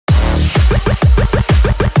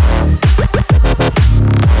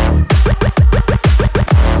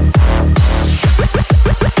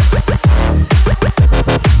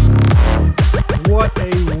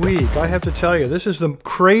have to tell you, this is the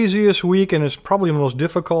craziest week, and it's probably the most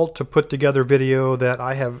difficult to put together video that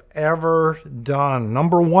I have ever done.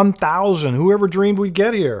 Number 1,000. Whoever dreamed we'd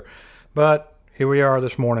get here? But here we are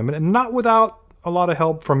this morning, and not without a lot of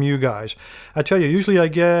help from you guys. I tell you, usually I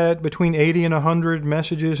get between 80 and 100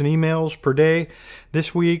 messages and emails per day.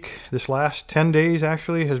 This week, this last 10 days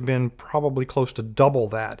actually, has been probably close to double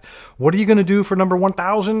that. What are you going to do for number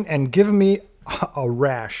 1,000? And give me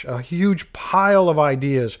a huge pile of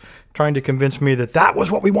ideas trying to convince me that that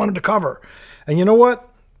was what we wanted to cover. And you know what?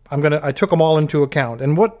 I took them all into account.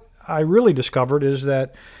 And what I really discovered is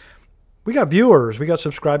that we got viewers, we got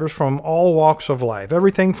subscribers from all walks of life.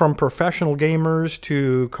 Everything from professional gamers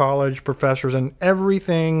to college professors and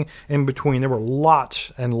everything in between. There were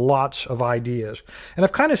lots and lots of ideas. And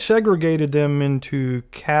I've kind of segregated them into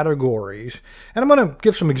categories. And I'm going to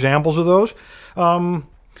give some examples of those.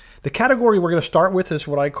 The category we're going to start with is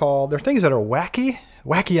what I call, they're things that are wacky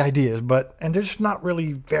ideas, and they're just not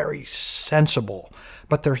really very sensible.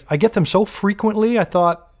 But I get them so frequently, I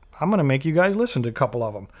thought, I'm going to make you guys listen to a couple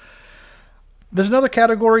of them. There's another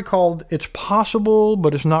category called it's possible,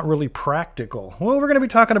 but it's not really practical. Well, we're going to be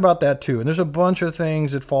talking about that too. And there's a bunch of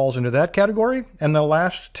things that falls into that category. And the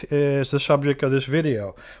last is the subject of this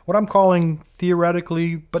video, what I'm calling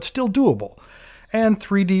theoretically, but still doable. And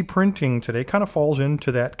 3D printing today kind of falls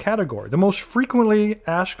into that category. The most frequently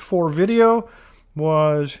asked for video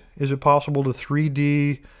was, is it possible to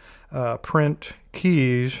 3D print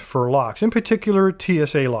keys for locks, in particular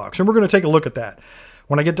TSA locks? And we're going to take a look at that.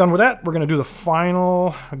 When I get done with that, we're going to do the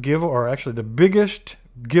final actually the biggest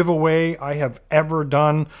giveaway I have ever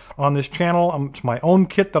done on this channel. It's my own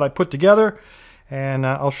kit that I put together, and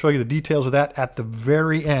I'll show you the details of that at the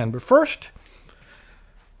very end. But first,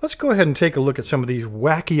 let's go ahead and take a look at some of these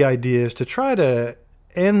wacky ideas to try to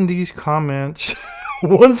end these comments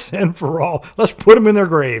once and for all. Let's put them in their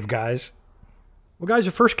grave, guys. Well, guys,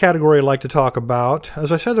 the first category I'd like to talk about,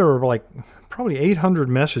 as I said, there were like probably 800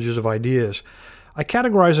 messages of ideas. I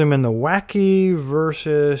categorize them in the wacky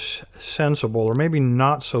versus sensible, or maybe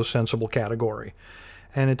not so sensible category.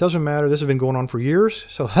 And it doesn't matter. This has been going on for years,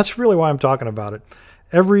 so that's really why I'm talking about it.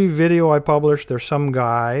 Every video I publish, there's some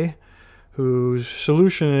guy whose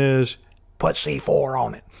solution is put C4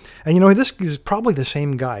 on it. And you know, this is probably the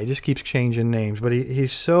same guy. He just keeps changing names, but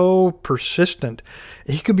he's so persistent.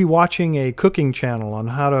 He could be watching a cooking channel on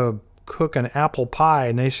how to cook an apple pie,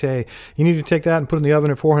 and they say you need to take that and put it in the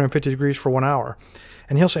oven at 450 degrees for 1 hour.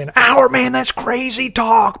 And he'll say, an hour, man, that's crazy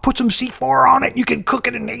talk. Put some C4 on it. You can cook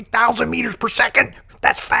it in 8,000 meters per second.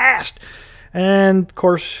 That's fast. And of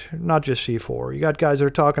course, not just C4. You got guys that are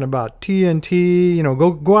talking about TNT, you know,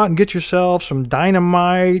 go out and get yourself some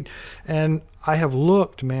dynamite. And I have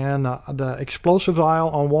looked, man, the explosives aisle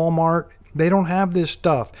on Walmart, they don't have this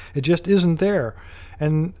stuff. It just isn't there.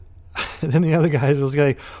 And then the other guys will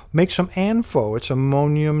say, make some ANFO. It's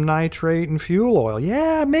ammonium nitrate and fuel oil.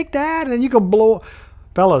 Yeah, make that, and you can blow.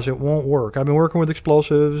 Fellas, it won't work. I've been working with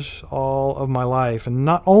explosives all of my life, and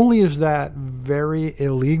not only is that very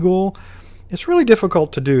illegal, it's really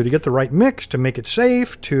difficult to do, to get the right mix, to make it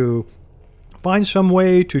safe, to find some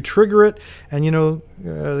way to trigger it. And you know,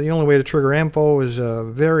 the only way to trigger ANFO is a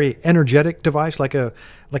very energetic device, like a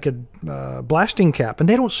blasting cap, and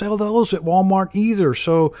they don't sell those at Walmart either.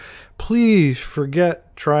 So please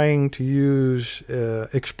forget trying to use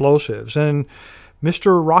explosives. And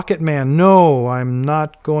Mr. Rocket Man, no, I'm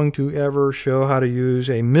not going to ever show how to use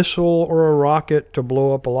a missile or a rocket to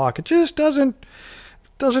blow up a lock. It just doesn't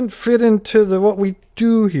fit into what we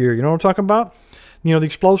do here. You know what I'm talking about? You know, the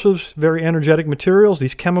explosives, very energetic materials,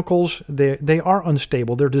 these chemicals, they are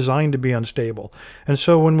unstable. They're designed to be unstable. And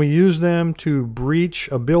so when we use them to breach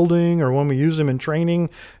a building, or when we use them in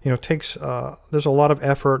training, you know, there's a lot of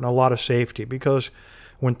effort and a lot of safety, because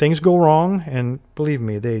when things go wrong, and believe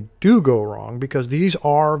me, they do go wrong, because these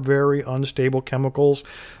are very unstable chemicals.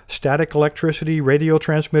 Static electricity, radio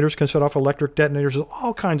transmitters can set off electric detonators,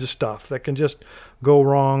 all kinds of stuff that can just go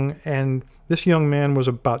wrong. And this young man was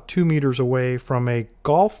about 2 meters away from a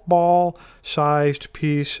golf ball sized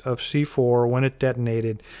piece of C4 when it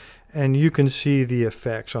detonated. And you can see the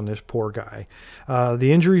effects on this poor guy.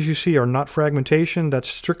 The injuries you see are not fragmentation. That's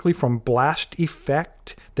strictly from blast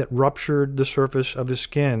effect that ruptured the surface of his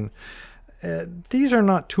skin. These are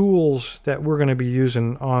not tools that we're going to be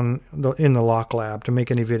using in the lock lab to make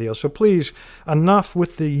any videos. So please, enough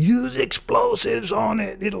with the use explosives on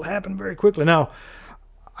it. It'll happen very quickly. Now,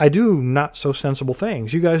 I do not so sensible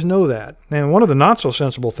things. You guys know that. And one of the not so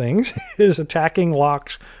sensible things is attacking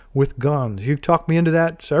locks with guns. You talked me into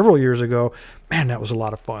that several years ago. Man, that was a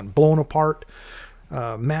lot of fun. Blowing apart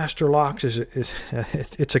master locks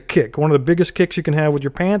it's a kick, one of the biggest kicks you can have with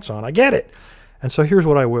your pants on. I get it. And so here's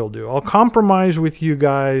what I will do. I'll compromise with you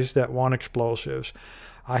guys that want explosives.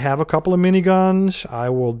 I have a couple of miniguns. I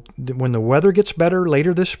will, when the weather gets better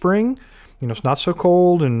later this spring, you know, it's not so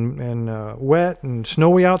cold and wet and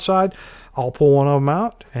snowy outside, I'll pull one of them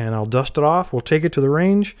out and I'll dust it off. We'll take it to the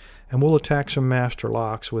range and we'll attack some master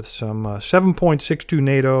locks with some 7.62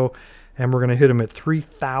 NATO, and we're going to hit them at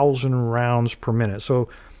 3,000 rounds per minute. So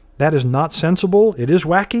that is not sensible. It is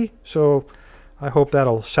wacky. So I hope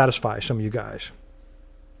that'll satisfy some of you guys.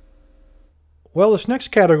 Well, this next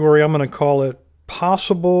category, I'm going to call it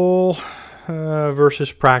possible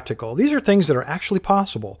versus practical. These are things that are actually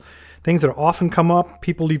possible, things that often come up.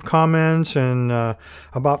 People leave comments, and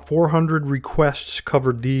about 400 requests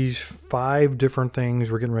covered these 5 different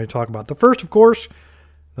things we're getting ready to talk about. The first, of course,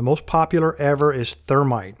 the most popular ever, is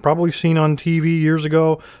thermite. Probably seen on TV years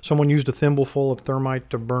ago. Someone used a thimbleful of thermite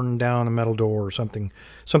to burn down a metal door or something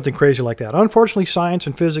crazy like that. Unfortunately, science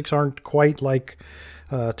and physics aren't quite like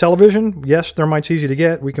television. Yes, thermite's easy to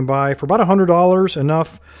get. We can buy for about $100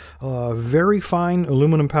 enough very fine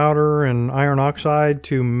aluminum powder and iron oxide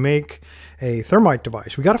to make a thermite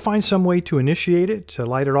device. We got to find some way to initiate it, to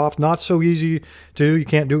light it off. Not so easy to do. You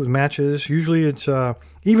can't do it with matches. Usually it's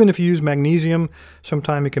even if you use magnesium,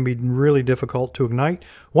 sometimes it can be really difficult to ignite.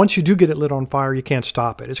 Once you do get it lit on fire, you can't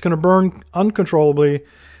stop it. It's going to burn uncontrollably.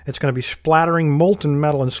 It's going to be splattering molten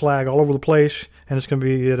metal and slag all over the place, and it's going to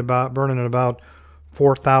be burning at about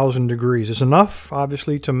 4,000 degrees. It's enough,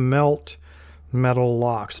 obviously, to melt metal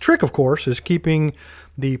locks. The trick, of course, is keeping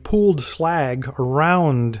the pooled slag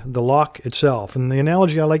around the lock itself. And the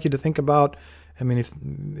analogy I like you to think about, I mean,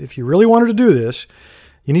 if you really wanted to do this,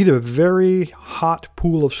 you need a very hot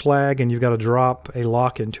pool of slag, and you've got to drop a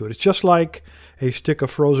lock into it. It's just like a stick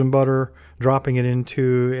of frozen butter, dropping it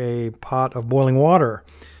into a pot of boiling water.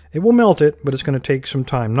 It will melt it, but it's going to take some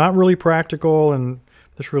time. Not really practical, and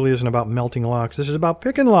this really isn't about melting locks. This is about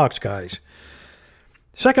picking locks, guys.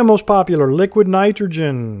 Second most popular, liquid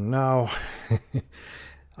nitrogen. Now,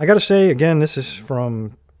 I got to say, again, this is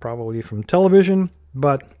probably from television,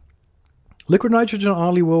 but liquid nitrogen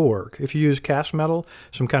oddly will work. If you use cast metal,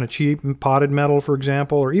 some kind of cheap potted metal, for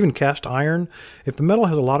example, or even cast iron, if the metal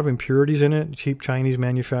has a lot of impurities in it, cheap Chinese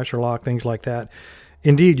manufacturer lock, things like that,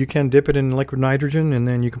 indeed, you can dip it in liquid nitrogen, and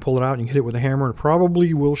then you can pull it out and you hit it with a hammer, and it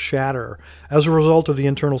probably will shatter as a result of the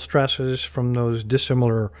internal stresses from those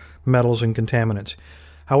dissimilar metals and contaminants.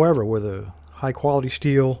 However, with a high-quality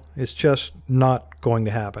steel, it's just not going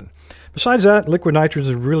to happen. Besides that, liquid nitrogen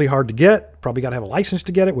is really hard to get. Probably got to have a license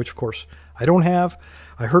to get it, which, of course, I don't have.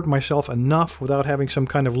 I hurt myself enough without having some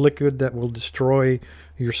kind of liquid that will destroy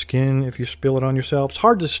your skin if you spill it on yourself. It's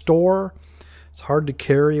hard to store. It's hard to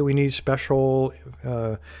carry. We need special,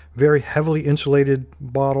 very heavily insulated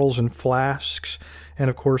bottles and flasks. And,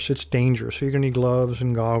 of course, it's dangerous. So you're going to need gloves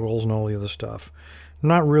and goggles and all the other stuff.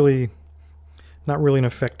 Not really an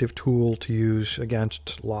effective tool to use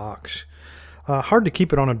against locks. Hard to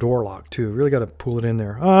keep it on a door lock, too. Really got to pull it in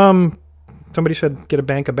there. Somebody said get a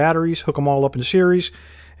bank of batteries, hook them all up in series,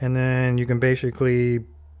 and then you can basically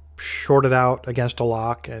short it out against a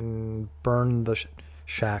lock and burn the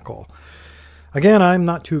shackle. Again, I'm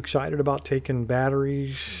not too excited about taking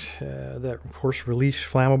batteries that, of course, release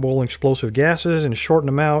flammable and explosive gases and shorting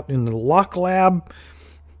them out in the lock lab.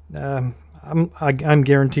 I'm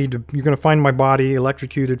guaranteed you're going to find my body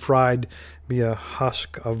electrocuted, fried, be a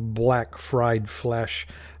husk of black fried flesh.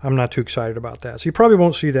 I'm not too excited about that. So you probably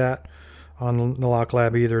won't see that on the lock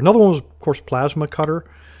lab either. Another one was, of course, plasma cutter.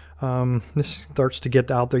 This starts to get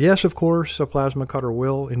out there. Yes, of course, a plasma cutter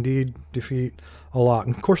will indeed defeat a lock.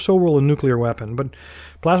 And of course, so will a nuclear weapon. But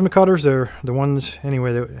plasma cutters, they're the ones,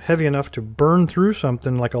 anyway, they're heavy enough to burn through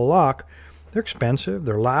something like a lock. They're expensive,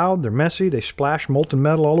 they're loud, they're messy, they splash molten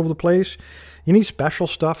metal all over the place. You need special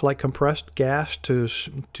stuff like compressed gas to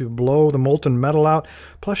blow the molten metal out.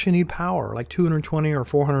 Plus you need power, like 220 or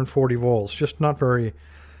 440 volts. Just not very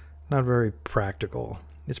practical.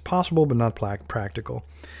 It's possible, but not practical.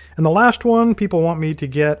 And the last one, people want me to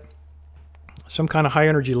get some kind of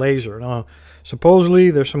high-energy laser. Now,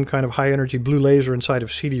 supposedly there's some kind of high-energy blue laser inside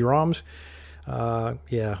of CD-ROMs.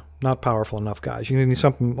 Yeah, not powerful enough, guys. You need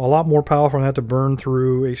something a lot more powerful than that to burn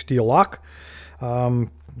through a steel lock.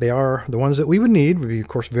 They are the ones that we would need. Would be, of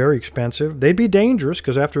course, very expensive. They'd be dangerous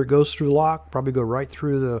because after it goes through the lock, probably go right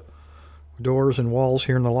through the doors and walls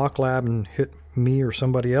here in the lock lab and hit me or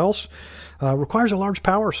somebody else. Requires a large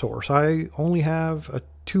power source. I only have a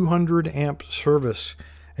 200 amp service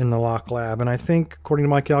in the lock lab, and I think, according to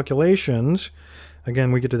my calculations,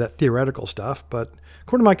 again, we get to that theoretical stuff, but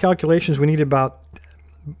according to my calculations, we need about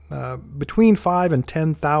between 5 and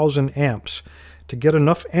 10,000 amps to get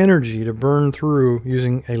enough energy to burn through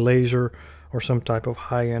using a laser or some type of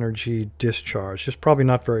high energy discharge. Just probably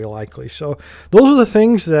not very likely. So those are the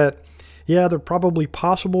things that, yeah, they're probably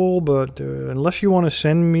possible, but unless you want to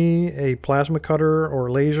send me a plasma cutter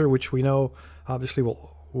or laser, which we know obviously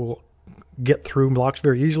will get through blocks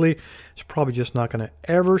very easily, it's probably just not going to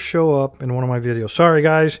ever show up in one of my videos. Sorry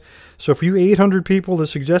guys. So for you 800 people that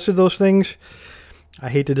suggested those things, I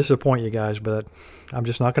hate to disappoint you guys, but I'm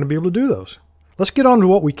just not going to be able to do those. Let's get on to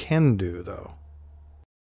what we can do though.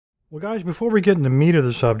 Well guys, before we get into the meat of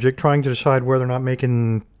the subject, trying to decide whether or not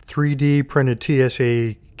making 3D printed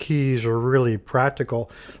TSA keys are really practical,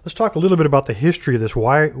 let's talk a little bit about the history of this.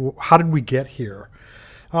 How did we get here?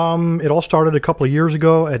 It all started a couple of years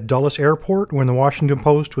ago at Dulles Airport when the Washington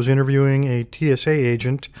Post was interviewing a TSA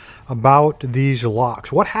agent about these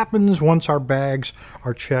locks. What happens once our bags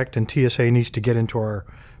are checked and TSA needs to get into our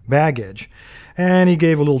baggage? And he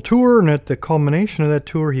gave a little tour, and at the culmination of that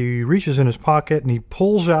tour, he reaches in his pocket and he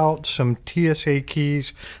pulls out some TSA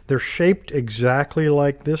keys. They're shaped exactly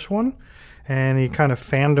like this one. And he kind of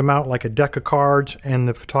fanned them out like a deck of cards, and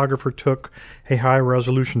the photographer took a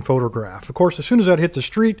high-resolution photograph. Of course, as soon as that hit the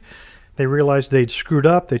street, they realized they'd screwed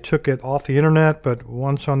up. They took it off the internet, but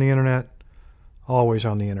once on the internet, always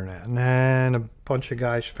on the internet. And a bunch of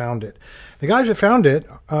guys found it. The guys that found it,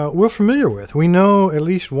 we're familiar with. We know at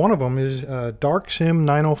least one of them is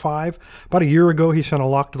DarkSim905. About a year ago, he sent a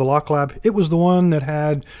lock to the Lock Lab. It was the one that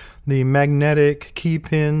had the magnetic key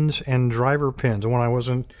pins and driver pins, the one I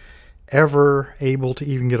wasn't ever able to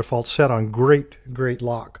even get a fault set on. Great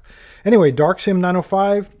lock. Anyway,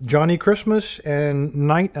 DarkSim905, Johnny Christmas, and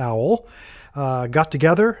Night Owl got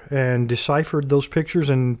together and deciphered those pictures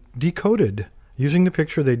and decoded. Using the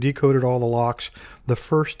picture, they decoded all the locks, the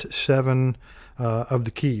first 7 of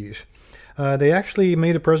the keys. They actually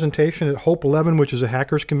made a presentation at Hope 11, which is a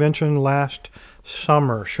hackers convention last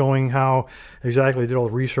summer, showing how exactly they did all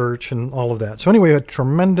the research and all of that. So anyway, a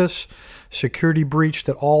tremendous security breach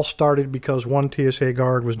that all started because one TSA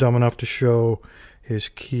guard was dumb enough to show his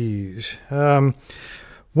keys.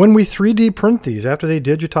 When we 3D print these, after they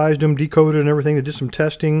digitized them, decoded and everything, they did some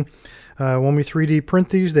testing. When we 3D print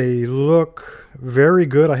these, they look very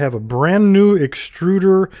good. I have a brand new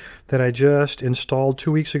extruder that I just installed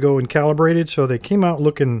 2 weeks ago and calibrated, so they came out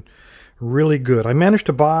looking really good. I managed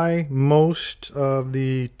to buy most of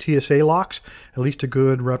the TSA locks, at least a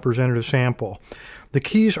good representative sample. The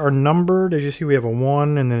keys are numbered. As you see, we have a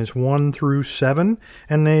 1, and then it's 1 through 7,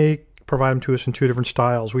 and they provide them to us in 2 different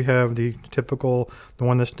styles. We have the typical, the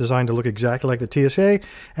one that's designed to look exactly like the TSA,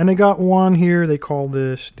 and they got one here, they call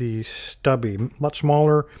this the stubby. A lot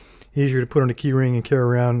smaller, easier to put on a key ring and carry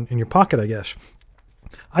around in your pocket, I guess.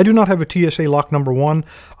 I do not have a TSA lock number 1.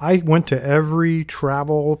 I went to every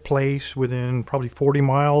travel place within probably 40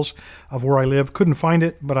 miles of where I live. Couldn't find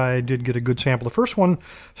it, but I did get a good sample. The first one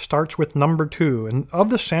starts with number 2. And of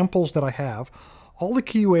the samples that I have, all the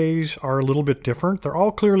keyways are a little bit different. They're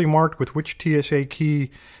all clearly marked with which TSA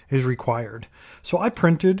key is required. So I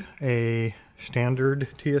printed a standard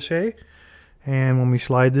TSA. And when we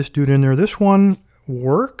slide this dude in there, this one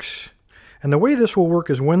works. And the way this will work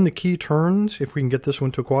is when the key turns, if we can get this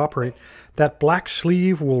one to cooperate, that black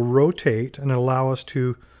sleeve will rotate and allow us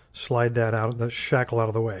to slide that out, the shackle out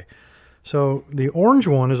of the way. So the orange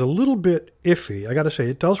one is a little bit iffy. I got to say,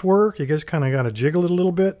 it does work. You guys kind of got to jiggle it a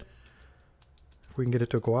little bit. If we can get it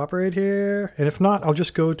to cooperate here. And if not, I'll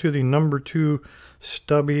just go to the number 2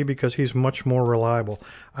 stubby because he's much more reliable.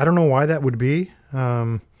 I don't know why that would be,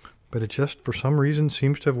 but it just, for some reason,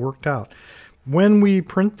 seems to have worked out. When we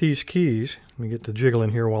print these keys, let me get the jiggle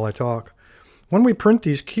in here while I talk. When we print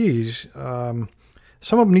these keys, some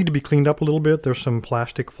of them need to be cleaned up a little bit. There's some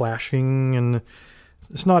plastic flashing, and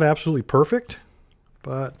it's not absolutely perfect,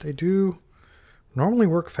 but they do normally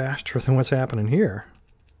work faster than what's happening here.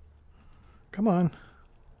 Come on.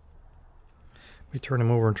 Let me turn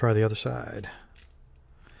them over and try the other side.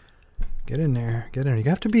 Get in there. Get in there. You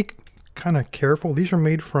have to be kind of careful. These are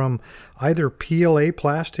made from either PLA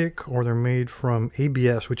plastic or they're made from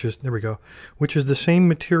ABS, which is, there we go, which is the same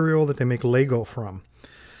material that they make Lego from.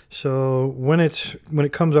 So when it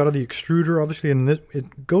comes out of the extruder, obviously, and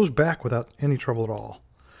it goes back without any trouble at all.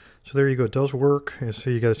 So there you go. It does work.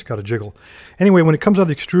 So you guys got to jiggle. Anyway, when it comes out of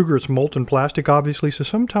the extruder, it's molten plastic, obviously. So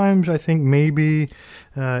sometimes I think maybe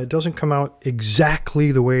it doesn't come out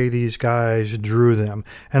exactly the way these guys drew them.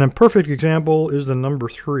 And a perfect example is the number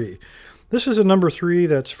 3. This is a number 3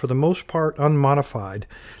 that's for the most part unmodified.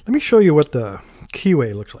 Let me show you what the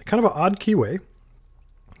keyway looks like. Kind of an odd keyway.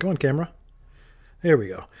 Go on, camera. There we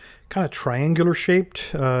go. Kind of triangular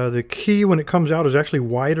shaped. The key, when it comes out, is actually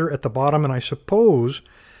wider at the bottom, and I suppose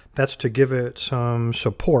that's to give it some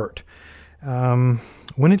support.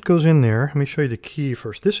 When it goes in there, let me show you the key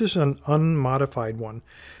first. This is an unmodified one.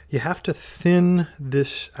 You have to thin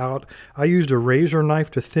this out. I used a razor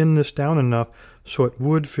knife to thin this down enough so it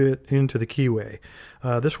would fit into the keyway.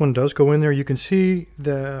 This one does go in there. You can see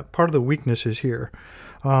the part of the weakness is here.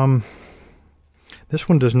 This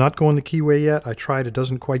one does not go in the keyway yet. I tried, it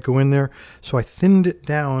doesn't quite go in there. So I thinned it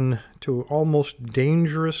down to almost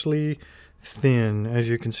dangerously thin, as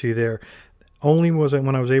you can see there. Only was it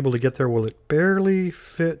when I was able to get there will it barely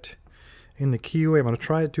fit in the keyway. I'm going to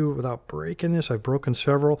try to do it without breaking this. I've broken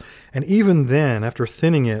several. And even then, after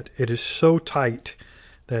thinning it, it is so tight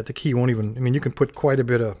that the key won't even, I mean, you can put quite a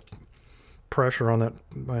bit of pressure on that.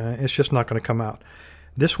 It's just not going to come out.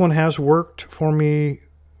 This one has worked for me,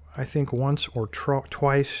 I think once or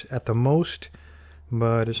twice at the most,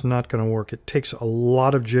 but it's not going to work. It takes a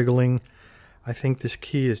lot of jiggling. I think this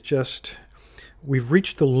key is just, we've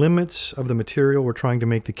reached the limits of the material we're trying to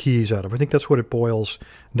make the keys out of. I think that's what it boils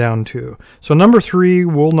down to. So number 3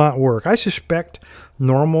 will not work. I suspect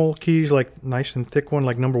normal keys, like nice and thick one,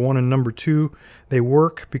 like number 1 and number 2, they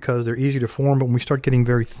work because they're easy to form. But when we start getting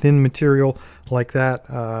very thin material like that,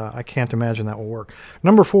 I can't imagine that will work.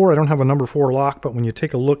 Number 4, I don't have a number 4 lock, but when you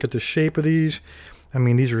take a look at the shape of these, I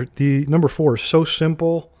mean, the number 4 is so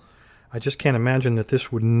simple. I just can't imagine that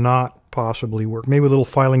this would not possibly work. Maybe a little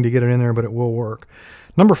filing to get it in there, but it will work.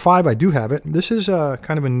 Number 5, I do have it. This is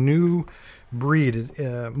kind of a new breed.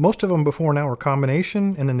 Most of them before now are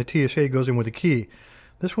combination, and then the TSA goes in with a key.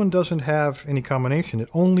 This one doesn't have any combination. It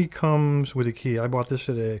only comes with a key. I bought this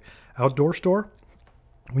at a outdoor store.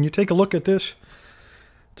 When you take a look at this,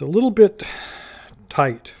 it's a little bit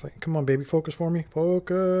tight. Come on, baby, focus for me.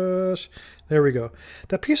 Focus. There we go.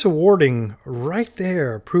 That piece of warding right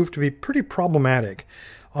there proved to be pretty problematic.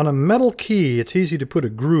 On a metal key, it's easy to put a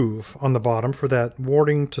groove on the bottom for that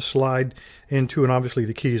warding to slide into, and obviously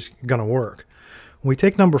the key is going to work. When we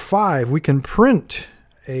take number 5, we can print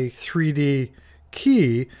a 3D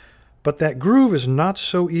key, but that groove is not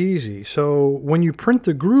so easy. So when you print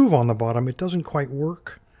the groove on the bottom, it doesn't quite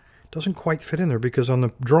work. It doesn't quite fit in there because on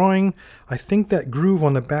the drawing, I think that groove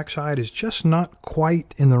on the back side is just not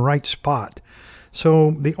quite in the right spot.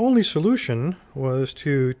 So the only solution was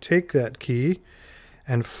to take that key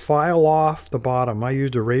and file off the bottom. I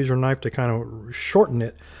used a razor knife to kind of shorten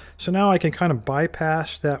it. So now I can kind of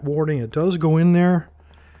bypass that warding. It does go in there,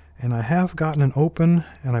 and I have gotten it open,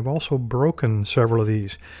 and I've also broken several of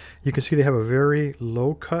these. You can see they have a very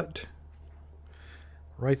low cut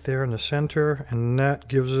right there in the center, and that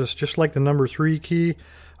gives us, just like the number 3 key,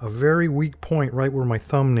 a very weak point right where my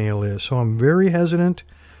thumbnail is. So I'm very hesitant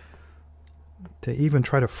to even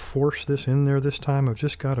try to force this in there this time. I've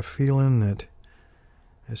just got a feeling that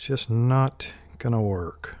it's just not gonna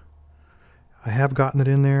work. I have gotten it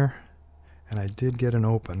in there, and I did get it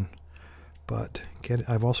open, but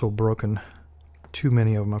I've also broken too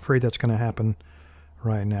many of them. I'm afraid that's gonna happen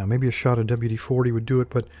right now. Maybe a shot of WD-40 would do it,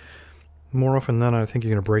 but more often than not, I think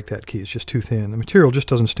you're gonna break that key. It's just too thin. The material just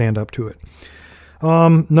doesn't stand up to it.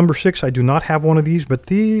 Number 6, I do not have one of these, but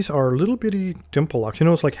these are little bitty dimple locks. You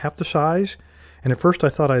know, it's like half the size, and at first I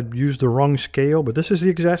thought I'd used the wrong scale, but this is the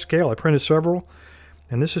exact scale. I printed several.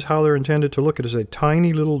 And this is how they're intended to look. It is a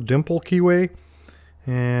tiny little dimple keyway,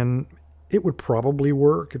 and it would probably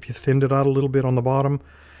work if you thinned it out a little bit on the bottom.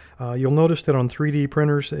 You'll notice that on 3D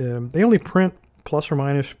printers, they only print plus or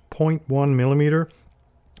minus 0.1 millimeter.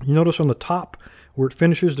 You notice on the top where it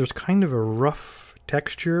finishes, there's kind of a rough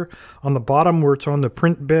texture. On the bottom where it's on the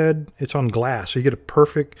print bed, it's on glass. So you get a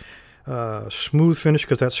perfect smooth finish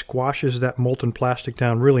because that squashes that molten plastic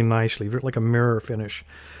down really nicely, like a mirror finish.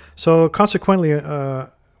 So consequently,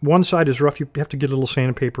 one side is rough. You have to get a little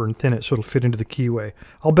sandpaper and thin it so it'll fit into the keyway.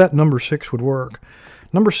 I'll bet number 6 would work.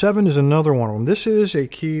 Number 7 is another one of them. This is a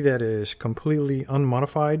key that is completely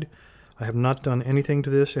unmodified. I have not done anything to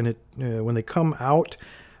this, and when they come out,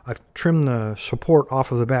 I've trimmed the support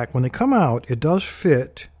off of the back. When they come out, it does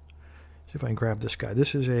fit. See if I can grab this guy.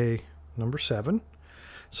 This is a number 7.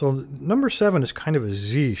 So number 7 is kind of a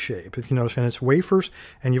Z shape, if you notice, and it's wafers,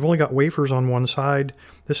 and you've only got wafers on one side.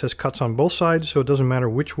 This has cuts on both sides, so it doesn't matter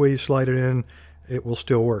which way you slide it in, it will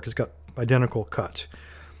still work. It's got identical cuts.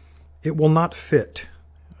 It will not fit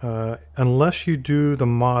unless you do the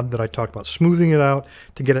mod that I talked about, smoothing it out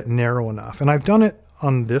to get it narrow enough. And I've done it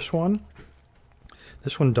on this one.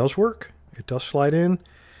 This one does work. It does slide in,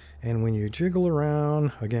 and when you jiggle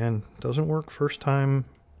around, again, doesn't work first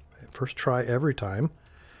try every time.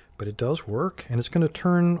 But it does work, and it's going to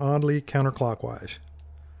turn oddly counterclockwise.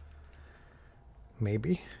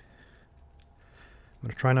 maybe. I'm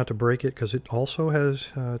going to try not to break it because it also has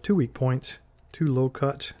 2 weak points, 2 low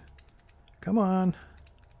cuts. Come on.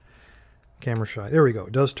 Camera shy. There we go.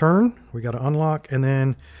 It does turn. We got to unlock, and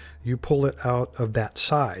then you pull it out of that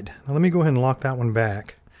side. Now let me go ahead and lock that one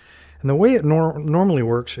back. And the way it normally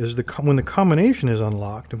works is when the combination is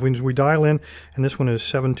unlocked, if we dial in, and this one is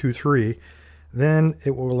 723, then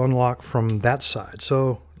it will unlock from that side.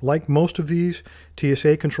 So like most of these,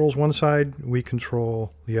 TSA controls one side, we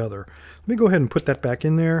control the other. Let me go ahead and put that back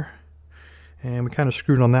in there. And we kind of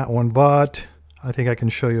screwed on that one, but I think I can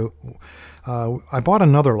show you. I bought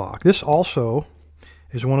another lock. This also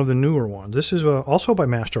is one of the newer ones. This is also by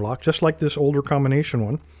Master Lock, just like this older combination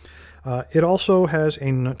one. It also has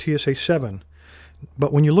a TSA 7.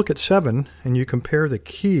 But when you look at 7 and you compare the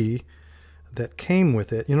key that came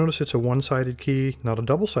with it, you notice it's a one-sided key, not a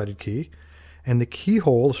double-sided key. And the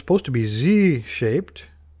keyhole is supposed to be Z-shaped,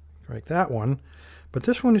 like that one. But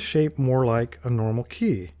this one is shaped more like a normal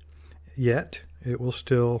key. Yet, it will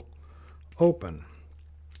still open.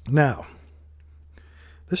 Now,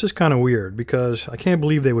 this is kind of weird because I can't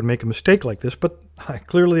believe they would make a mistake like this, but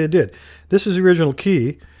clearly they did. This is the original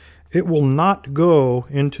key. It will not go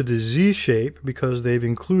into the Z shape because they've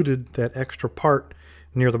included that extra part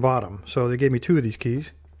near the bottom. So they gave me 2 of these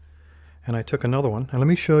keys, and I took another one. And let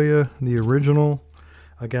me show you the original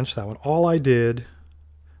against that one. All I did,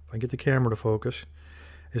 if I get the camera to focus,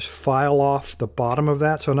 is file off the bottom of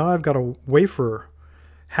that. So now I've got a wafer,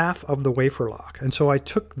 half of the wafer lock. And so I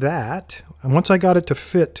took that, and once I got it to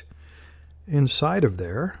fit inside of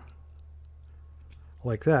there,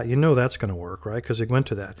 like that, you know that's going to work, right? Because it went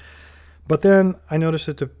to that. But then I noticed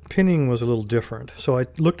that the pinning was a little different. So I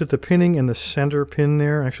looked at the pinning in the center pin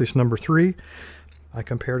there. Actually, it's number 3. I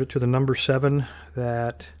compared it to the number 7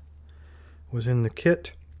 that was in the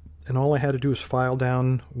kit. And all I had to do was file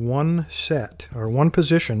down one set, or one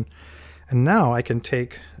position. And now I can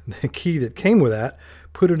take the key that came with that,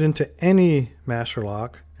 put it into any master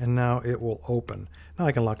lock, and now it will open. Now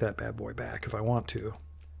I can lock that bad boy back if I want to.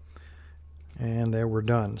 And there we're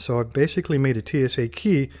done. So I've basically made a TSA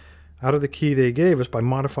key out of the key they gave us by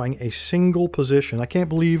modifying a single position. I can't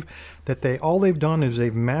believe that all they've done is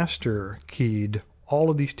they've master keyed all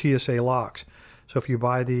of these TSA locks. So if you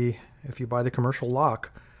buy the commercial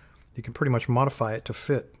lock, you can pretty much modify it to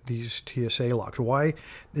fit these TSA locks. Why?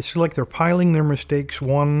 It's like they're piling their mistakes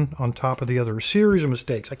one on top of the other. A series of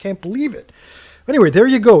mistakes. I can't believe it. Anyway, there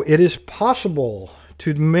you go. It is possible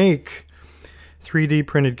to make 3D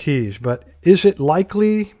printed keys, but is it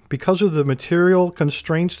likely because of the material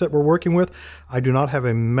constraints that we're working with? I do not have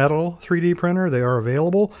a metal 3D printer. They are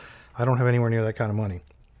available. I don't have anywhere near that kind of money.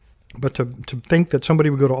 But to think that somebody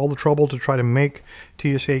would go to all the trouble to try to make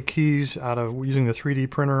TSA keys out of using the 3D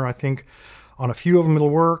printer, I think on a few of them it'll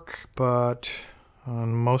work, but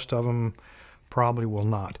on most of them probably will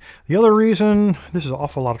not. The other reason, this is an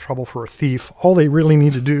awful lot of trouble for a thief. All they really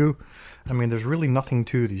need to do, I mean, there's really nothing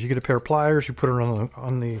to these. You get a pair of pliers, you put it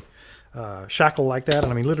on the shackle like that,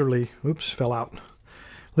 and I mean, literally, oops, fell out.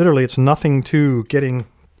 Literally, it's nothing to getting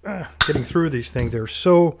through these things. They're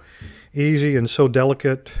so easy and so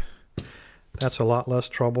delicate. That's a lot less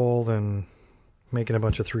trouble than making a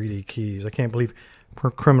bunch of 3D keys. I can't believe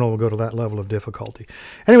a criminal will go to that level of difficulty.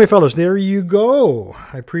 Anyway, fellas, there you go.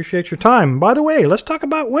 I appreciate your time. By the way, let's talk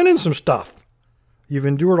about winning some stuff. You've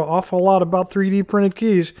endured an awful lot about 3D printed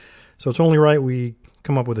keys, so it's only right we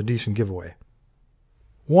come up with a decent giveaway.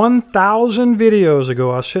 1,000 videos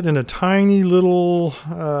ago, I was sitting in a tiny little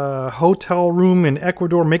hotel room in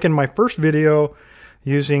Ecuador making my first video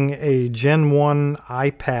using a Gen 1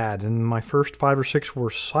 iPad, and my first 5 or 6 were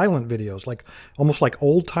silent videos, like almost like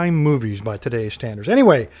old-time movies by today's standards.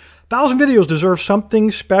 Anyway, 1,000 videos deserve something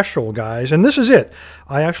special, guys, and this is it.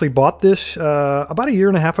 I actually bought this about a year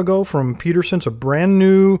and a half ago from Peterson. It's a brand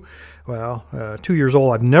new, well, 2 years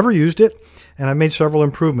old. I've never used it, and I've made several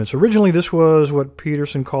improvements. Originally, this was what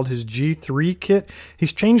Peterson called his G3 kit.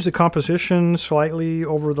 He's changed the composition slightly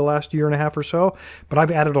over the last year and a half or so, but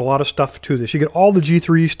I've added a lot of stuff to this. You get all the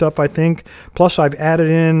G3 stuff, I think, plus I've added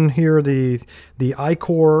in here the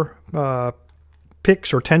I-Core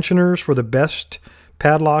picks or tensioners for the best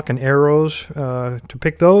padlock and arrows to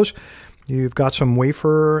pick those. You've got some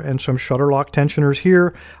wafer and some shutter lock tensioners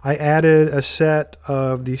here. I added a set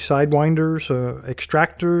of the sidewinders,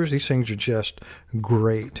 extractors. These things are just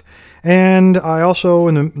great. And I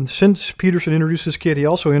also, since Peterson introduced this kit, he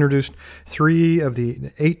also introduced 3 of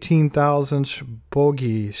the 18 thousandths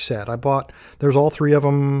bogey set. There's all 3 of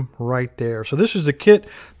them right there. So this is the kit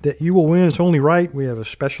that you will win. It's only right. We have a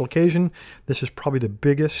special occasion. This is probably the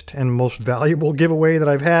biggest and most valuable giveaway that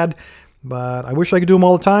I've had. But I wish I could do them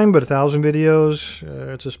all the time, but 1,000 videos,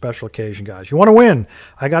 it's a special occasion, guys. You want to win?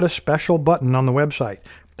 I got a special button on the website.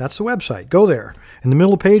 That's the website. Go there. In the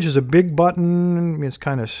middle of the page is a big button. It's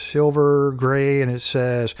kind of silver gray, and it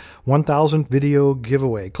says 1,000 video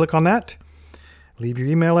giveaway. Click on that. Leave your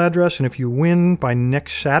email address, and if you win by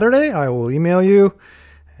next Saturday, I will email you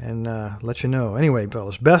and let you know. Anyway,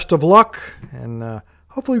 fellas, best of luck, and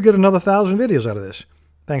hopefully we get another 1,000 videos out of this.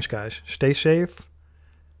 Thanks, guys. Stay safe.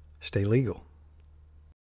 Stay legal.